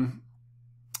to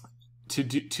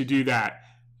do that.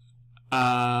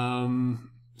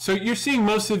 So you're seeing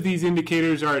most of these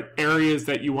indicators are at areas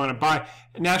that you want to buy.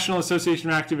 National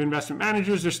Association of Active Investment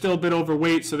Managers are still a bit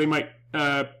overweight, so they might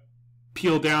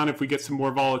peel down if we get some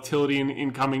more volatility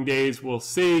in coming days. We'll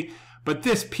see. But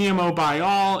this PMO by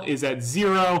all is at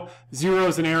 0. 0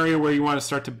 is an area where you want to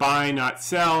start to buy, not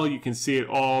sell. You can see it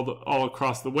all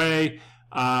across the way.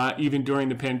 Even during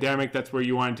the pandemic, that's where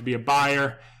you want it to be a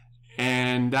buyer.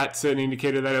 And that's an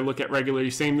indicator that I look at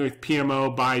regularly. Same with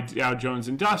PMO by Dow Jones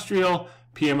Industrial.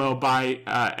 PMO by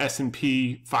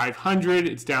S&P 500,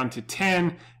 it's down to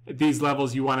 10. At these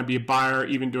levels, you want to be a buyer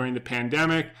even during the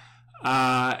pandemic,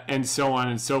 and so on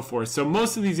and so forth. So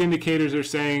most of these indicators are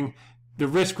saying the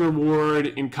risk reward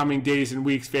in coming days and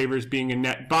weeks favors being a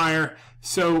net buyer.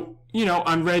 So, you know,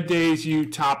 on red days, you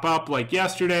top up like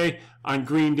yesterday. On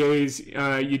green days,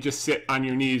 you just sit on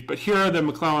your knees. But here are the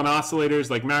McClellan oscillators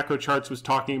like Macro Charts was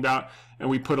talking about, and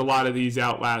we put a lot of these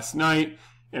out last night.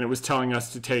 And it was telling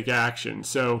us to take action.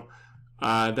 So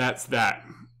that's that.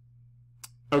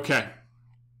 Okay.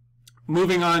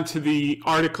 Moving on to the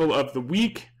article of the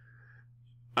week.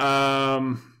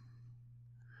 You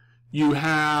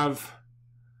have,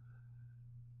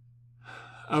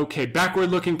 okay,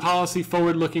 backward-looking policy,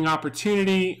 forward-looking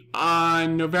opportunity.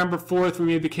 On November 4th, we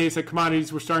made the case that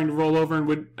commodities were starting to roll over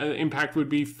and impact would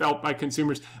be felt by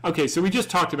consumers. Okay, so we just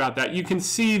talked about that. You can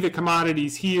see the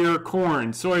commodities here,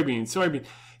 corn, soybean.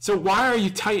 So why are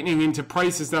you tightening into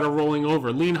prices that are rolling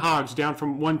over? Lean hogs down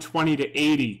from 120 to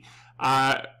 80.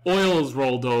 Oil's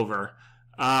rolled over.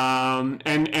 And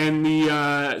the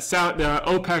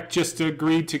OPEC just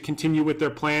agreed to continue with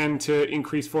their plan to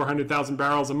increase 400,000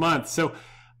 barrels a month. So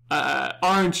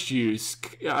orange juice,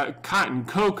 cotton,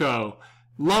 cocoa,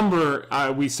 lumber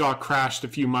we saw crashed a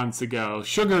few months ago.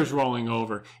 Sugar's rolling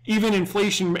over. Even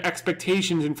inflation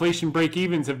expectations, inflation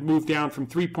break-evens have moved down from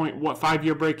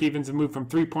 5-year break-evens have moved from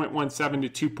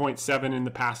 3.17 to 2.7 in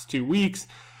the past 2 weeks.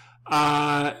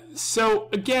 So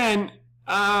again,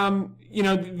 you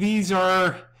know, this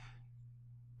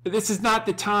is not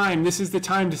the time. This is the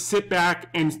time to sit back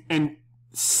and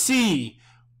see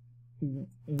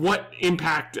what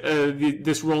impact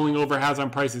this rolling over has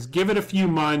on prices. Give it a few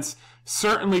months.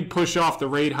 Certainly push off the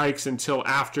rate hikes until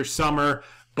after summer.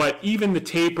 But even the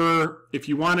taper, if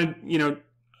you want to, you know,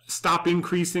 stop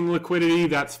increasing liquidity,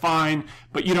 that's fine.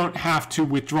 But you don't have to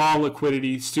withdraw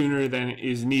liquidity sooner than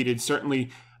is needed. Certainly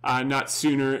not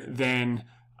sooner than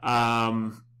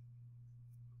the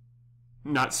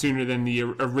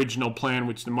original plan,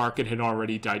 which the market had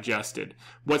already digested.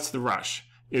 What's the rush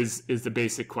is the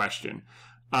basic question.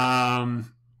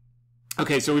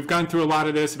 Okay, so we've gone through a lot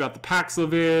of this about the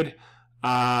Paxlovid,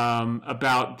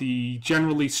 about the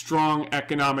generally strong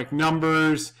economic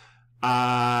numbers.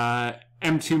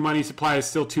 M2 money supply is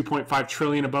still 2.5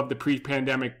 trillion above the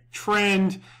pre-pandemic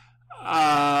trend.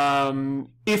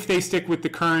 If they stick with the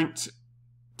current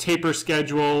taper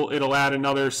schedule, it'll add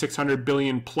another 600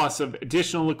 billion plus of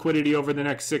additional liquidity over the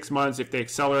next 6 months. If they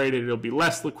accelerate it, it'll be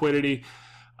less liquidity,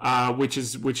 which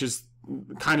is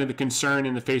kind of the concern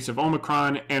in the face of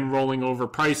Omicron and rolling over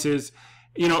prices.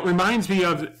 You know, it reminds me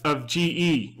of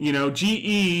GE. You know,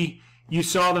 GE, you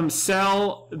saw them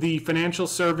sell the financial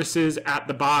services at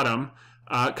the bottom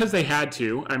because they had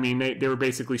to. I mean, they were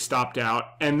basically stopped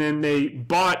out. And then they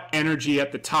bought energy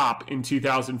at the top in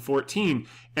 2014.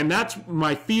 And that's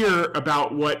my fear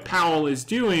about what Powell is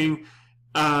doing,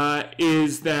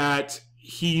 is that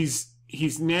he's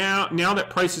now that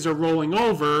prices are rolling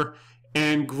over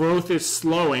and growth is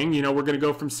slowing. You know, we're going to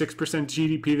go from 6%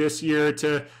 GDP this year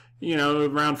to, you know,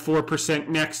 around 4%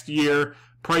 next year.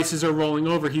 Prices are rolling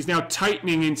over. He's now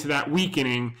tightening into that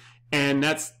weakening, and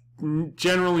that's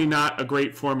generally not a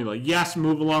great formula. Yes,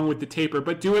 move along with the taper,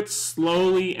 but do it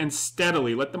slowly and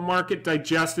steadily. Let the market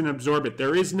digest and absorb it.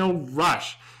 There is no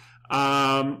rush.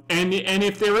 And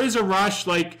if there is a rush,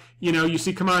 like, you know, you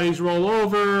see commodities roll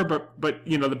over, but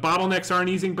you know, the bottlenecks aren't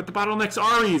easing, but the bottlenecks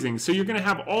are easing. So you're going to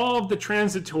have all of the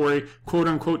transitory, quote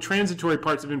unquote, transitory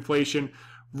parts of inflation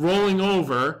rolling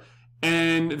over,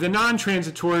 and the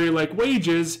non-transitory, like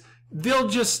wages, they'll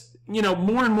just, you know,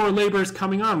 more and more labor is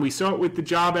coming on. We saw it with the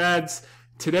job ads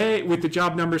today, with the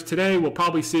job numbers today. We'll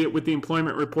probably see it with the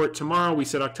employment report tomorrow. We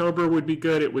said October would be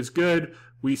good. It was good.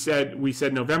 We said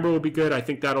November will be good. I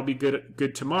think that'll be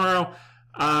good tomorrow.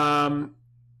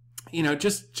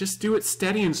 Just do it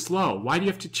steady and slow. Why do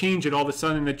you have to change it all of a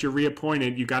sudden that you're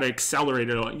reappointed? You got to accelerate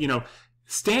it.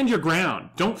 Stand your ground.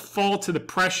 Don't fall to the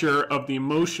pressure of the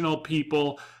emotional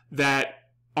people that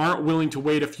aren't willing to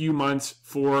wait a few months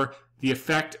for the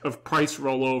effect of price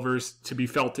rollovers to be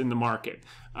felt in the market.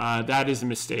 That is a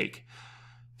mistake.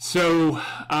 So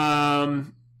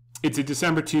it's a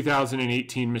December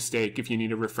 2018 mistake if you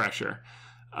need a refresher.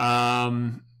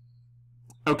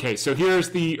 Okay, so here's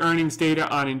the earnings data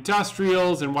on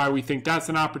industrials and why we think that's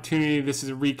an opportunity. This is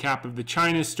a recap of the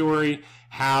China story,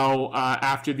 how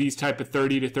after these type of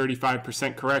 30 to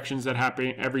 35% corrections that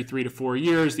happen every 3 to 4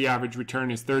 years, the average return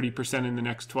is 30% in the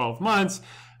next 12 months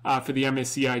for the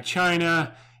MSCI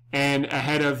China. And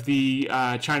ahead of the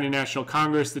China National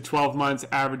Congress, the 12 months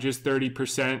averages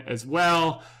 30% as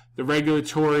well. The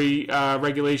regulatory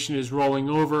regulation is rolling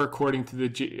over according to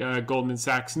the Goldman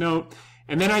Sachs note.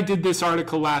 And then I did this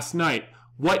article last night.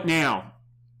 What now?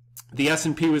 The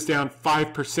S&P was down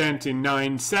 5% in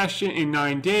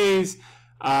 9 days.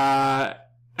 As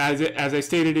I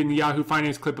stated in the Yahoo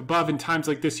Finance clip above, in times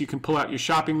like this, you can pull out your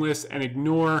shopping list and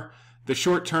ignore the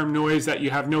short-term noise that you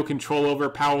have no control over.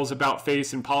 Powell's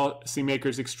about-face and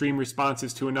policymakers' extreme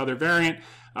responses to another variant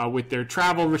with their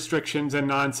travel restrictions and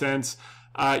nonsense.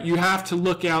 You have to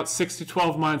look out 6 to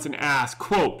 12 months and ask,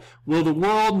 quote, will the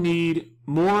world need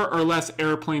more or less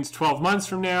airplanes 12 months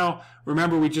from now?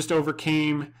 Remember, we just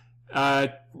overcame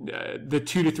the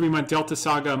 2 to 3 month Delta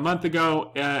saga a month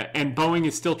ago, and Boeing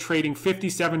is still trading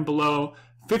 57%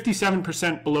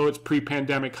 below its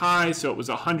pre-pandemic high. So it was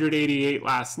 188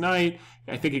 last night.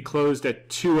 I think it closed at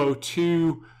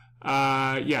 202.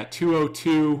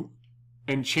 202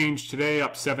 and change today,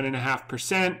 up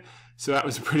 7.5%. So that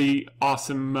was pretty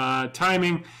awesome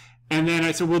timing. And then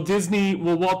I said, will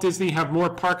Walt Disney have more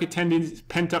park attendance,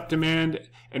 pent-up demand,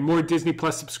 and more Disney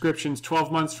Plus subscriptions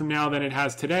 12 months from now than it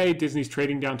has today? Disney's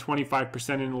trading down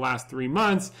 25% in the last 3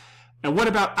 months. And what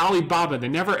about Alibaba? The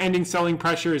never-ending selling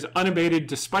pressure is unabated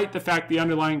despite the fact the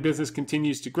underlying business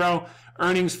continues to grow.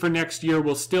 Earnings for next year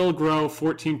will still grow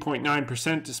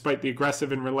 14.9% despite the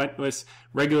aggressive and relentless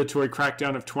regulatory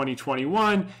crackdown of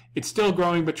 2021. It's still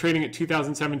growing but trading at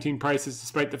 2017 prices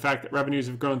despite the fact that revenues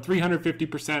have grown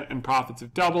 350% and profits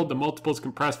have doubled. The multiples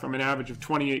compressed from an average of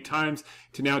 28 times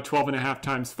to now 12.5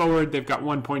 times forward. They've got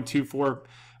 1.24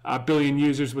 billion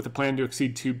users with a plan to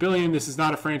exceed 2 billion. This is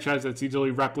not a franchise that's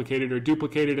easily replicated or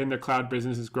duplicated, and their cloud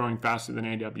business is growing faster than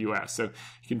AWS. So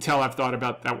you can tell I've thought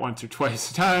about that once or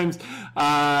twice times.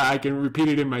 I can repeat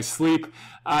it in my sleep.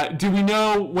 Do we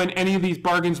know when any of these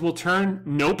bargains will turn?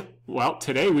 Nope. Well,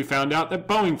 today we found out that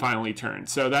Boeing finally turned.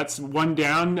 So that's one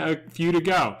down, a few to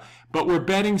go. But we're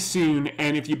betting soon,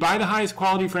 and if you buy the highest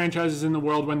quality franchises in the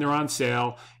world when they're on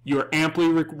sale, you're amply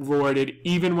rewarded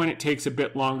even when it takes a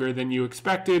bit longer than you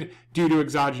expected due to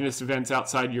exogenous events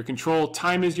outside your control.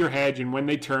 Time is your hedge, and when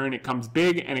they turn, it comes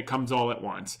big and it comes all at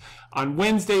once. On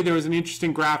Wednesday, there was an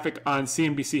interesting graphic on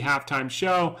CNBC Halftime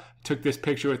Show. I took this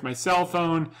picture with my cell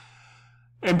phone.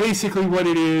 And basically what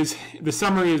it is, the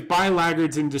summary is buy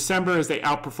laggards in December as they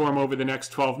outperform over the next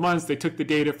 12 months. They took the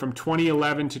data from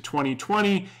 2011 to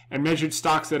 2020 and measured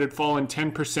stocks that had fallen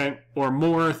 10% or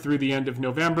more through the end of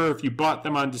November. If you bought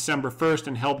them on December 1st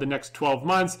and held the next 12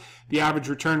 months, the average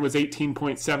return was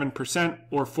 18.7%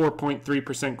 or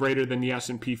 4.3% greater than the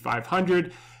S&P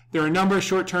 500. There are a number of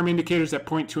short-term indicators that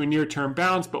point to a near-term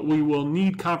bounce, but we will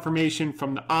need confirmation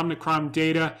from the Omicron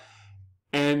data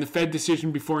and the Fed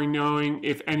decision before knowing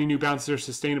if any new bounces are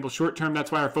sustainable short term.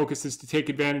 That's why our focus is to take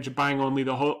advantage of buying only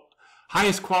the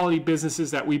highest quality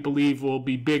businesses that we believe will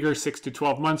be bigger 6 to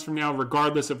 12 months from now,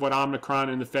 regardless of what Omicron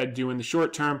and the Fed do in the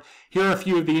short term. Here are a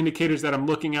few of the indicators that I'm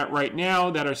looking at right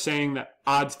now that are saying that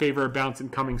odds favor a bounce in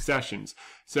coming sessions.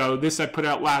 So this I put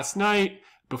out last night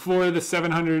before the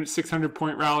 600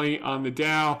 point rally on the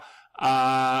Dow.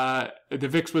 The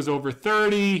VIX was over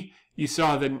 30. You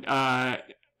saw the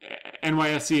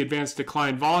NYSE advanced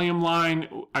decline volume line.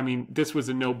 I mean, this was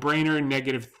a no-brainer,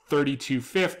 negative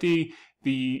 3250.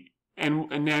 The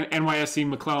NYSE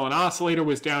McClellan oscillator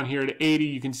was down here at 80.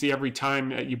 You can see every time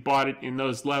that you bought it in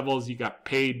those levels, you got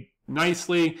paid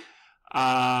nicely.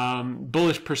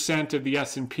 Bullish percent of the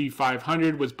S&P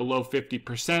 500 was below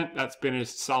 50%. That's been a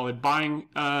solid buying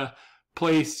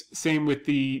place. Same with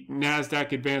the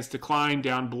NASDAQ advanced decline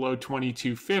down below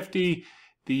 2250.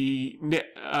 The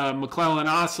McClellan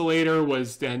oscillator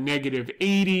was negative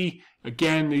 80.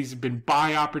 Again, these have been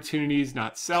buy opportunities,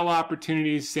 not sell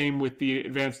opportunities. Same with the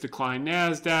advanced decline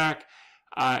NASDAQ.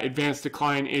 Advanced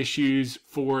decline issues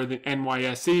for the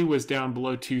NYSE was down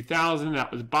below 2,000.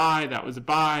 That was a buy, that was a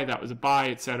buy, that was a buy,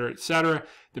 etc., etc.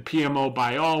 The PMO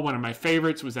buy all, one of my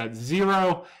favorites, was at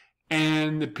 0.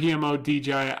 And the PMO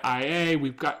DJIA,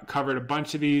 we've covered a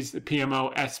bunch of these. The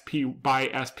PMO SP by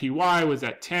SPY was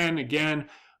at 10. Again,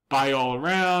 buy all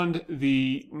around.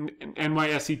 The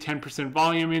NYSE 10%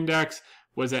 volume index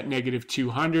was at negative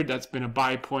 200. That's been a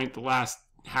buy point the last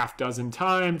half dozen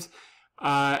times.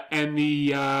 And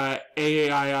the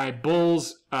AAII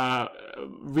bulls,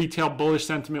 retail bullish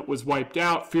sentiment was wiped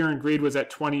out. Fear and greed was at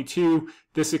 22.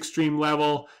 This extreme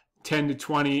level, 10 to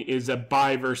 20, is a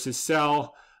buy versus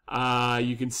sell.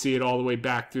 You can see it all the way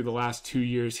back through the last 2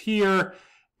 years here.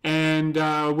 And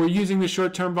we're using the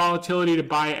short-term volatility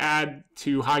to add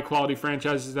to high-quality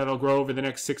franchises that'll grow over the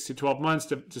next 6 to 12 months,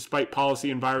 despite policy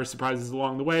and virus surprises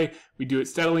along the way. We do it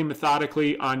steadily,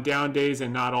 methodically, on down days,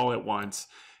 and not all at once.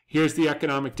 Here's the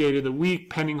economic data of the week.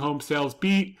 Pending home sales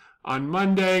beat on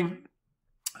Monday.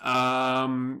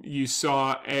 You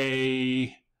saw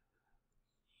a,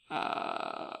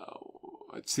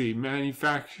 let's see,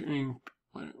 manufacturing...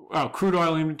 crude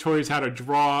oil inventories had a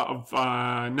draw of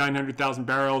 900,000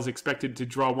 barrels, expected to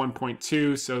draw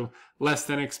 1.2, so less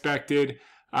than expected.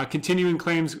 Continuing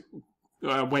claims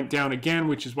went down again,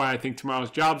 which is why I think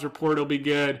tomorrow's jobs report will be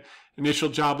good. Initial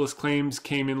jobless claims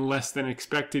came in less than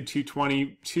expected,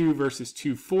 222 versus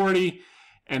 240.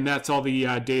 And that's all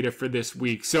the data for this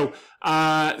week. So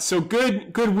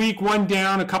good week, one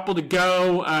down, a couple to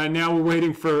go. Now we're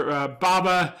waiting for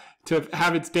BABA to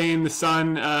have its day in the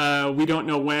sun. We don't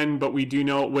know when, but we do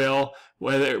know it will,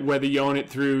 whether you own it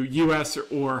through U.S.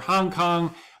 or Hong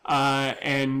Kong.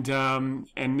 And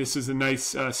this is a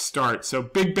nice start. So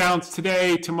big bounce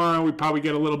today. Tomorrow we probably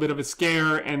get a little bit of a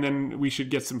scare, and then we should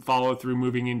get some follow through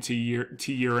moving into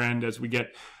year end as we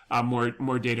get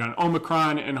more data on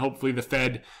Omicron, and hopefully the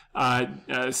Fed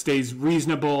stays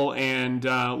reasonable and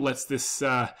lets this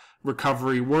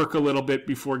recovery work a little bit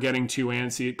before getting too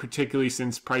antsy, particularly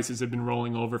since prices have been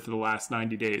rolling over for the last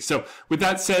 90 days. So with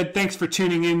that said, thanks for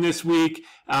tuning in this week.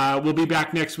 We'll be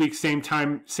back next week, same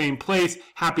time, same place.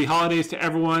 Happy holidays to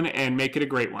everyone, and make it a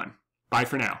great one. Bye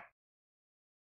for now.